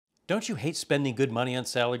Don't you hate spending good money on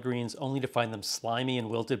salad greens only to find them slimy and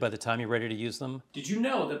wilted by the time you're ready to use them? Did you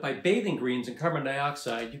know that by bathing greens in carbon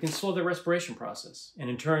dioxide, you can slow their respiration process, and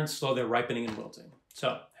in turn slow their ripening and wilting?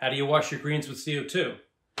 So, how do you wash your greens with CO2?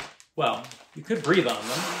 Well, you could breathe on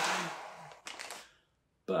them,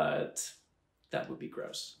 but that would be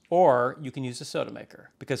gross. Or you can use a soda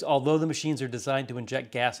maker, because although the machines are designed to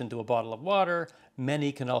inject gas into a bottle of water,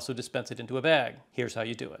 many can also dispense it into a bag. Here's how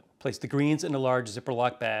you do it. Place the greens in a large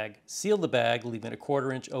Ziploc bag, seal the bag, leaving a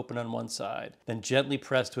 1/4 inch open on one side, then gently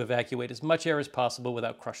press to evacuate as much air as possible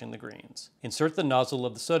without crushing the greens. Insert the nozzle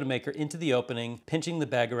of the soda maker into the opening, pinching the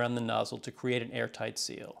bag around the nozzle to create an airtight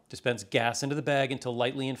seal. Dispense gas into the bag until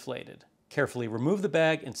lightly inflated. Carefully remove the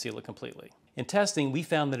bag and seal it completely. In testing, we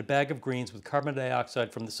found that a bag of greens with carbon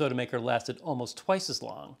dioxide from the soda maker lasted almost twice as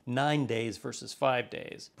long, 9 days versus 5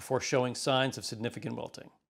 days, before showing signs of significant wilting.